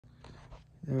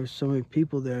there were so many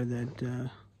people there that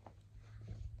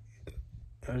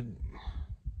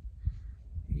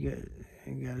you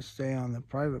got to stay on the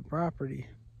private property.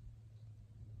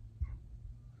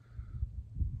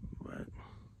 But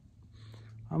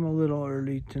I'm a little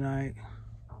early tonight.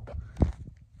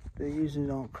 They usually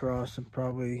don't cross, and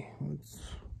probably it's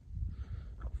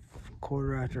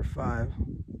 5:15.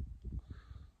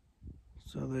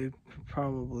 So they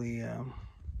probably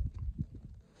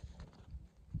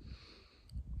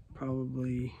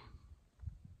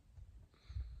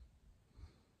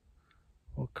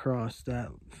will cross that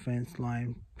fence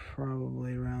line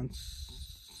probably around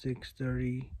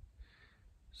 6:30,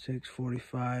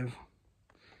 6:45,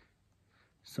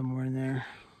 somewhere in there.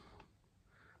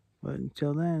 But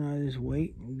until then, I just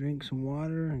wait and drink some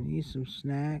water and eat some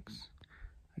snacks.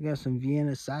 I got some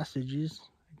Vienna sausages.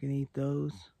 I can eat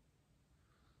those.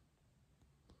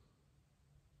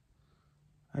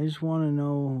 I just want to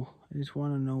know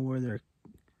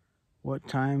what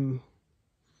time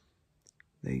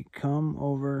they come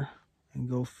over and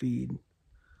go feed.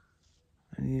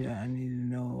 I need to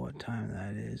know what time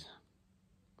that is.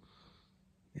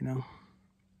 You know?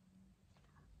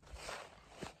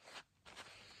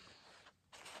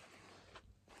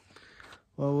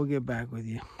 Well, we'll get back with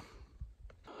you.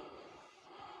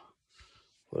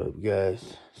 What up,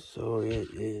 guys? So it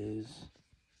is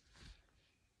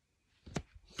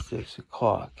 6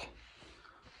 o'clock.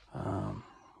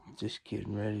 Just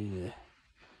getting ready.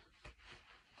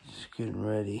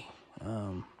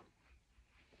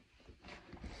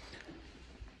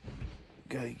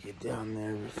 Gotta get down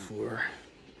there before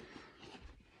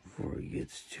it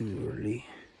gets too early.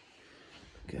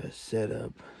 Gotta set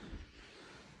up.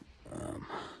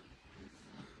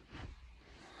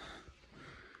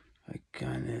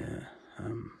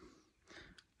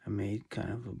 I made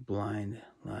kind of a blind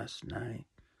last night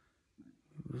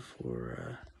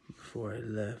before I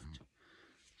left.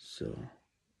 So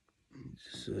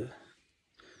just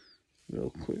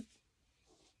real quick,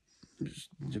 just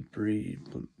debris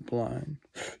blind,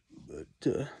 but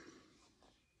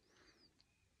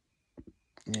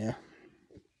yeah.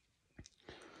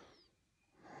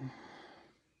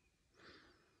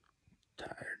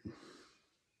 Tired.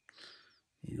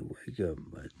 Need to wake up,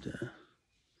 but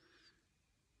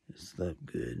I slept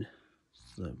good.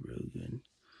 Slept real good.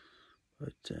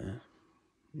 But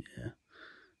yeah.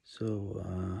 So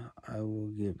I will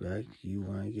get back. You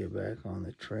want to get back on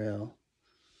the trail?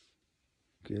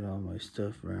 Get all my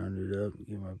stuff rounded up.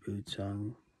 Get my boots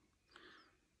on.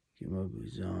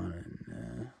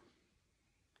 And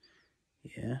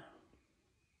yeah.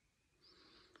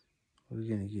 We're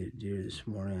gonna get a deer this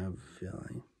morning. I have a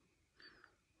feeling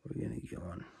we're gonna get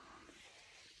one.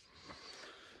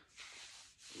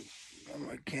 Got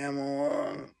my camo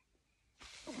on.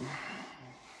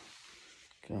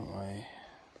 Got my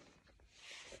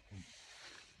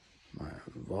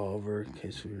revolver in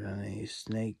case we run any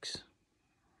snakes.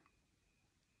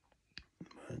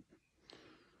 But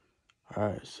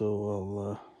alright, so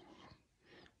I'll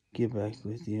get back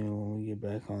with you when we get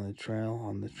back on the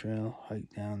trail, hike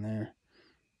down there,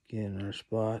 get in our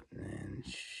spot, and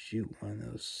shoot one of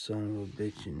those son of a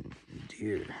bitchin'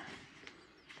 deer.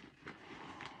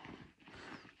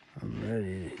 I'm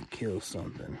ready to kill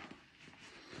something.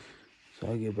 So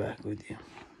I'll get back with you.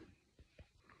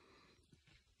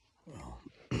 Well,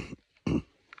 I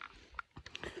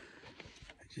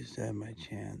just had my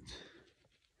chance.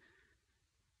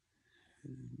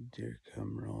 Deer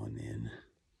come rolling in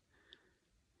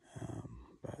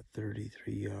about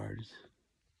 33 yards.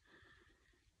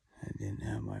 I didn't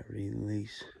have my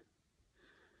release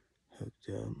hooked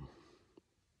up.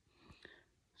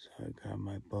 So I got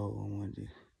my bow and went to,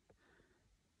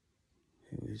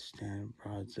 it was standing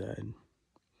broadside.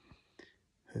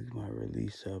 Hooked my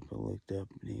release up and looked up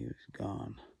and he was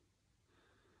gone.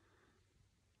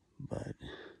 But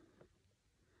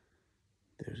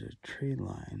there's a tree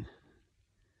line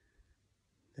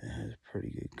that has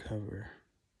pretty good cover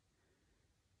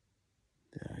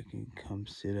that I can come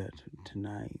sit at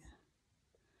tonight.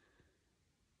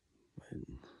 But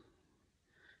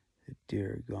the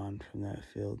deer are gone from that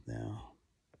field now.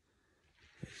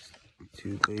 It's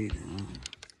too late.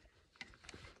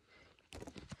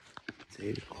 It's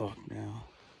 8 o'clock now.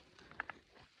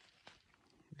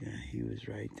 Yeah, he was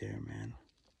right there, man.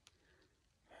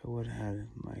 If I would have had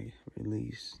my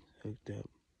release hooked up,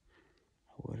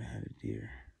 I would have had a deer.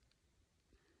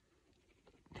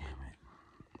 Damn it.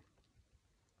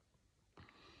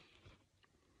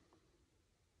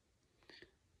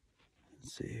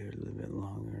 Let's sit here a little bit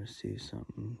longer, see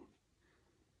something.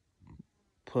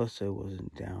 Plus, I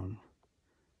wasn't down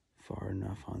far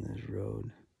enough on this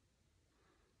road.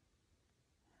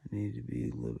 need to be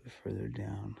a little bit further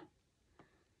down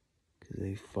because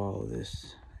they follow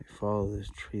this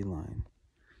tree line,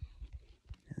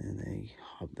 and then they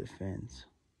hop the fence.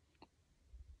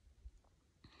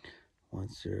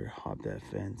 Once they're hop that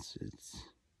fence, it's,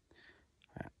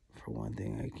 for one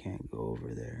thing, I can't go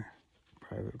over there,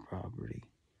 private property,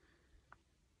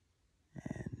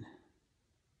 and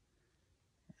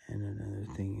another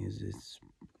thing is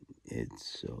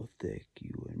it's so thick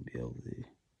you wouldn't be able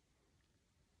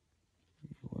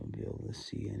to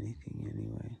see anything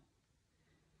anyway.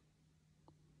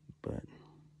 But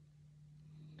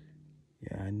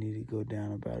yeah, I need to go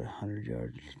down about 100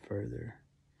 yards further,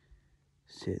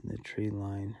 sit in the tree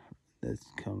line that's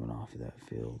coming off of that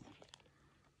field.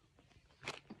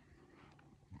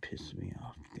 Pisses me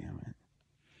off, damn it.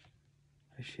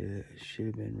 I should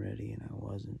have been ready, and I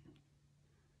wasn't.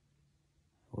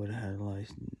 I would have had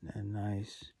a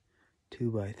nice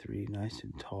 2x3, nice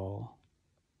and tall.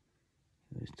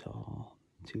 It was tall,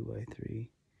 2x3,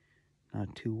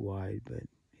 not too wide, but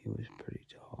he was pretty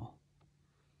tall.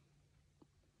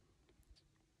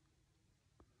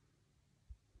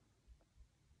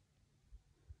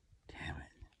 Damn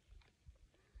it.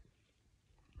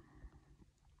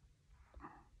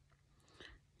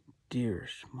 Deer are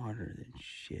smarter than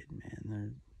shit,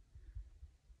 man.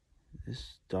 This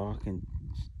spot and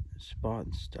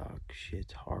stock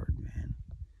shit's hard, man.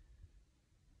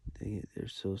 They're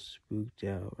so spooked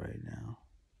out right now,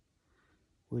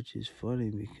 which is funny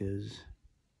because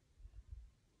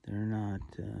they're not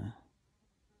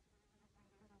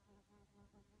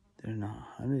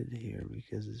hunted here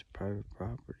because it's private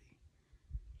property.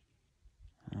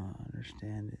 I don't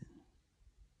understand it.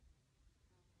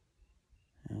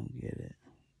 I don't get it.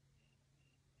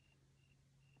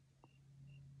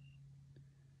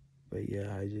 But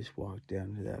yeah, I just walked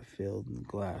down to that field and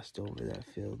glassed over that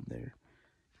field there.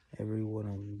 Every one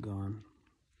of them gone.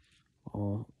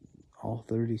 All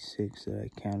 36 that I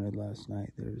counted last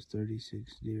night. There was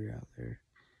 36 deer out there.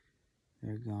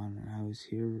 They're gone. And I was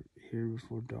here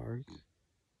before dark.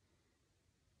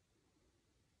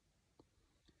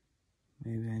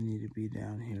 Maybe I need to be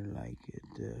down here like at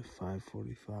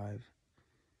 5:45.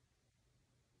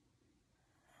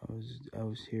 I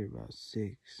was here about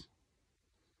 6.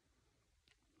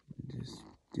 It just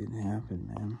didn't happen,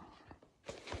 man.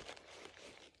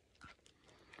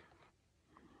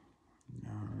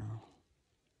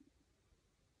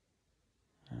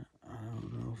 I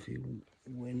don't know if he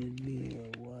winded me or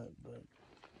what, but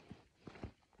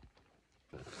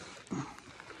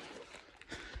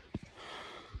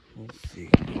let's see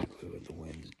exactly what the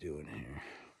wind's doing here.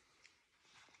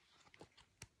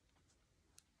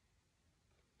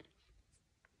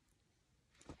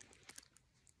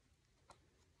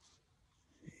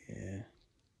 Yeah,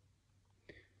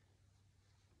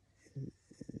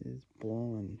 it's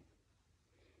blowing.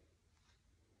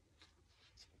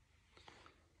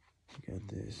 Got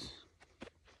this.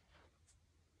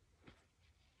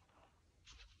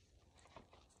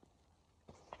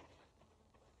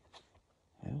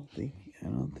 I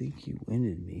don't think he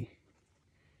winded me.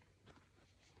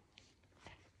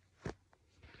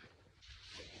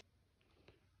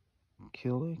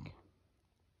 Killick.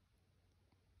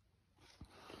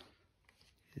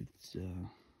 It's yeah.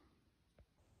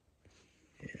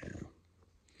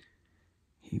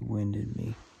 He winded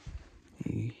me.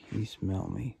 He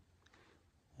smelled me.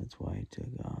 That's why he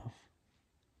took off.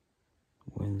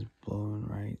 Wind's blowing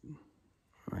right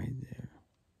there.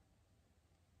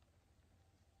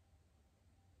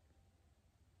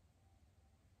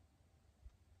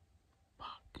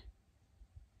 Fuck.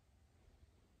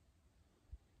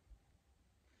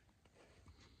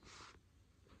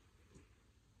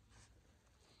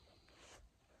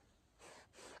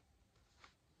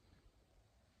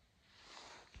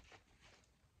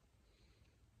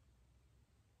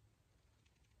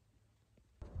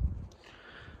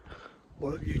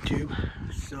 Well, YouTube,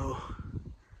 so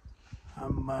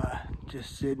I'm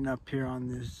just sitting up here on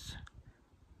this,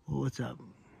 what's up,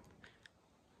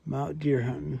 Mount deer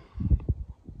hunting,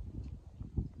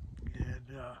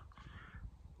 and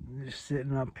I'm just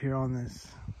sitting up here on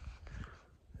this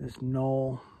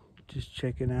knoll, just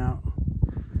checking out,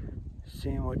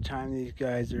 seeing what time these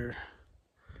guys are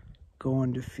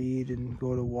going to feed and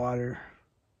go to water.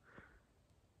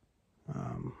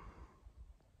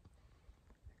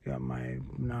 Got my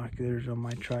binoculars on my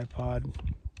tripod,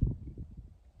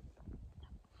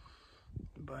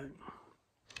 but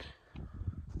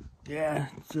yeah,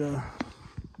 it's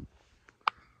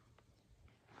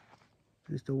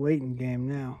just a waiting game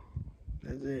now.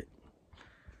 That's it.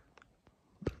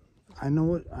 I know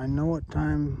what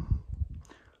time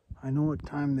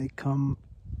they come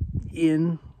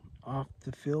in off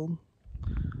the field.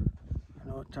 I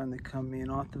know what time they come in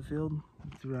off the field.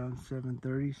 It's around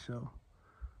 7:30, so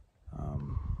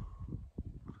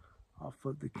I'll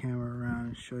flip the camera around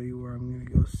and show you where I'm gonna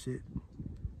go sit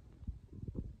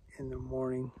in the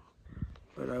morning.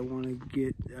 But I want to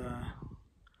get a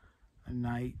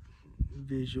night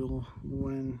visual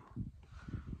when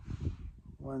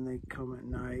they come at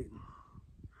night.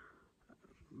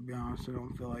 To be honest, I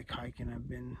don't feel like hiking.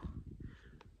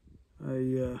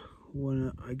 I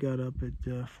got up at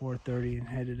 4:30 and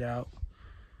headed out,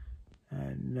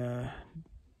 and I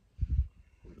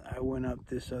went up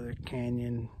this other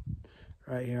canyon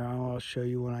right here. I'll show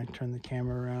you when I turn the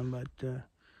camera around, but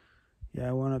yeah,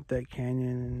 I went up that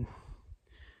canyon and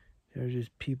there's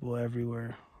just people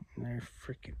everywhere, and they're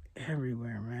freaking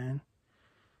everywhere, man.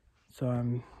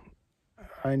 So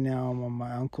right now I'm on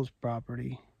my uncle's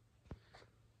property,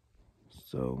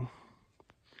 so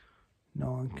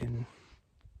no one can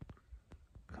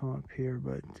come up here,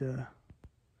 but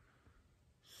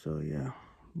so yeah,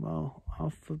 well, I'll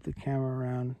flip the camera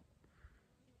around,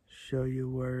 show you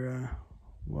where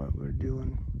what we're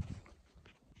doing.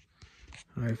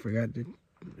 I forgot to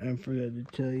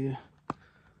tell you,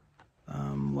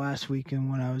 last weekend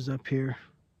when I was up here,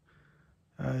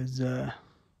 I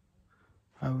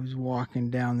was walking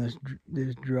down this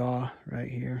draw right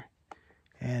here,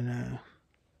 and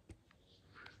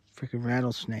freaking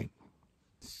rattlesnake,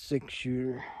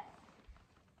 6-shooter.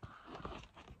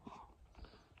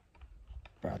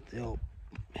 Brought the old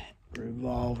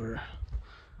revolver.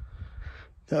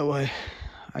 That way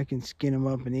I can skin him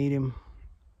up and eat him.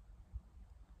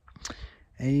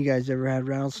 And you guys ever had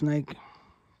rattlesnake?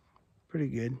 Pretty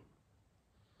good.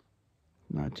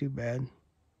 Not too bad.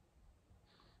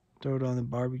 Throw it on the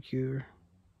barbecue.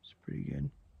 It's pretty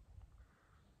good.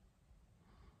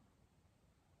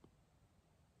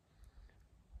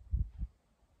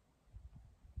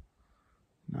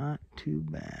 Not too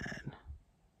bad.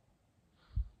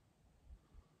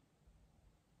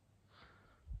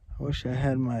 I wish I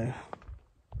had my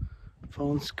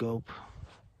phone scope.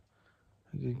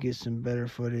 I could get some better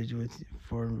footage with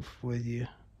you.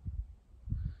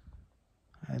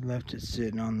 I left it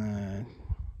sitting on the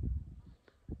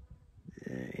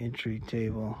entry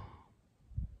table.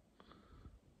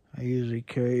 I usually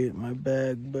carry it in my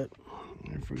bag, but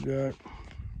I forgot.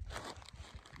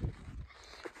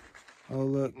 Oh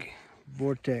look,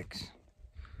 Vortex.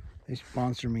 They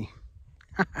sponsor me.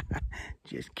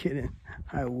 Just kidding.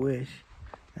 I wish.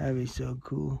 That'd be so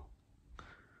cool.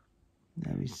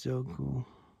 That'd be so cool.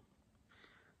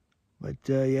 But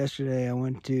yesterday I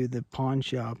went to the pawn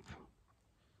shop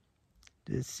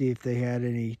to see if they had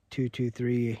any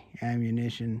 .223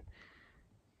 ammunition,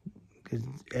 because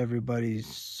everybody's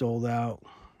sold out.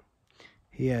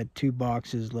 He had 2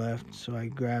 boxes left, so I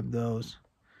grabbed those.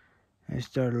 I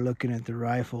started looking at the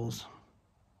rifles.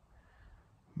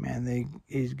 Man,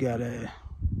 he's got a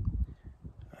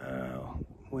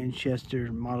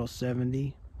Winchester Model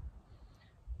 70.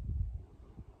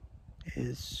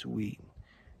 Is sweet.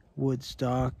 Wood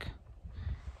stock.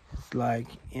 It's like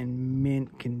in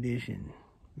mint condition.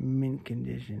 Mint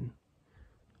condition.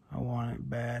 I want it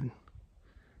bad.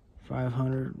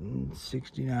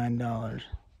 $569.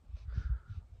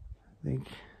 I think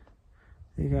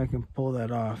I can pull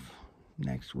that off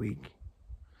next week.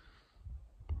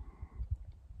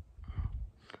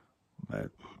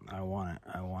 But I want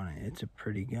it. It's a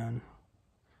pretty gun.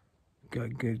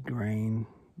 Got good grain,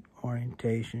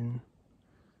 orientation.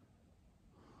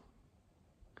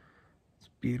 It's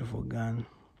a beautiful gun.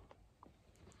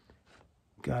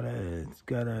 It's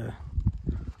got a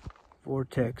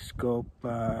Vortex scope,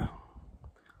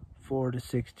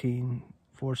 416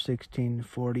 to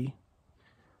 40.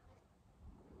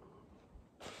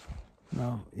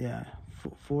 No, yeah,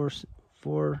 4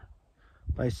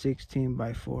 by 16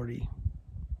 by 40.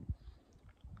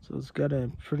 So it's got a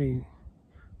pretty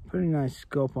nice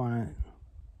scope on it.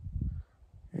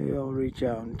 It'll reach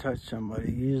out and touch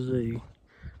somebody. Usually,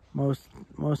 most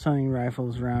hunting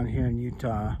rifles around here in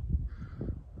Utah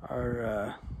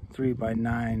are 3 by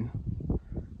 9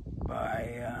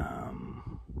 by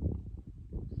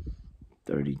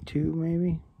 32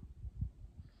 maybe.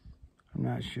 I'm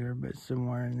not sure, but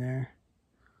somewhere in there.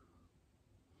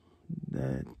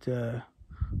 That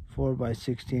 4 by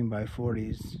 16 by 40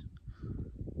 is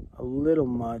a little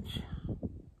much.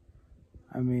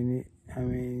 I mean,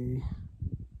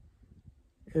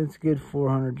 it's a good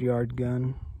 400-yard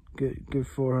gun. Good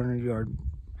 400-yard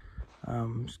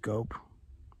scope.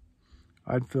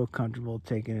 I'd feel comfortable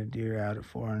taking a deer out at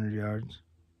 400 yards.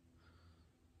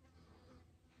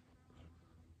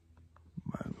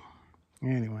 But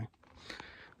anyway,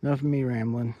 Enough of me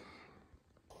rambling.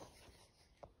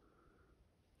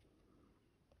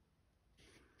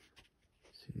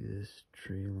 See this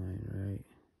tree line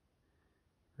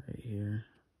right here.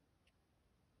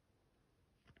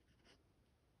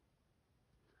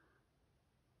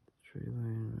 Tree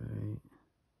line right.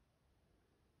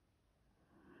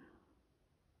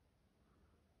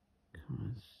 Come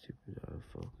on, stupid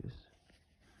autofocus.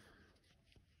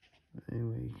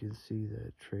 Anyway, you can see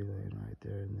that tree line right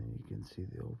there, and then you can see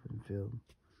the open field.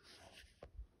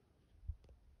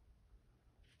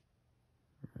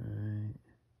 Right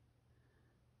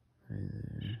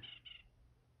there.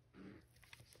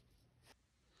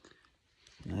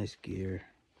 Nice gear.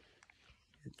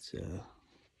 It's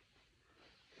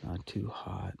not too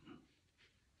hot.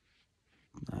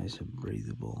 Nice and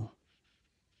breathable.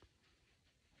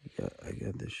 I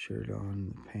got this shirt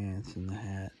on, the pants and the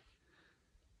hat.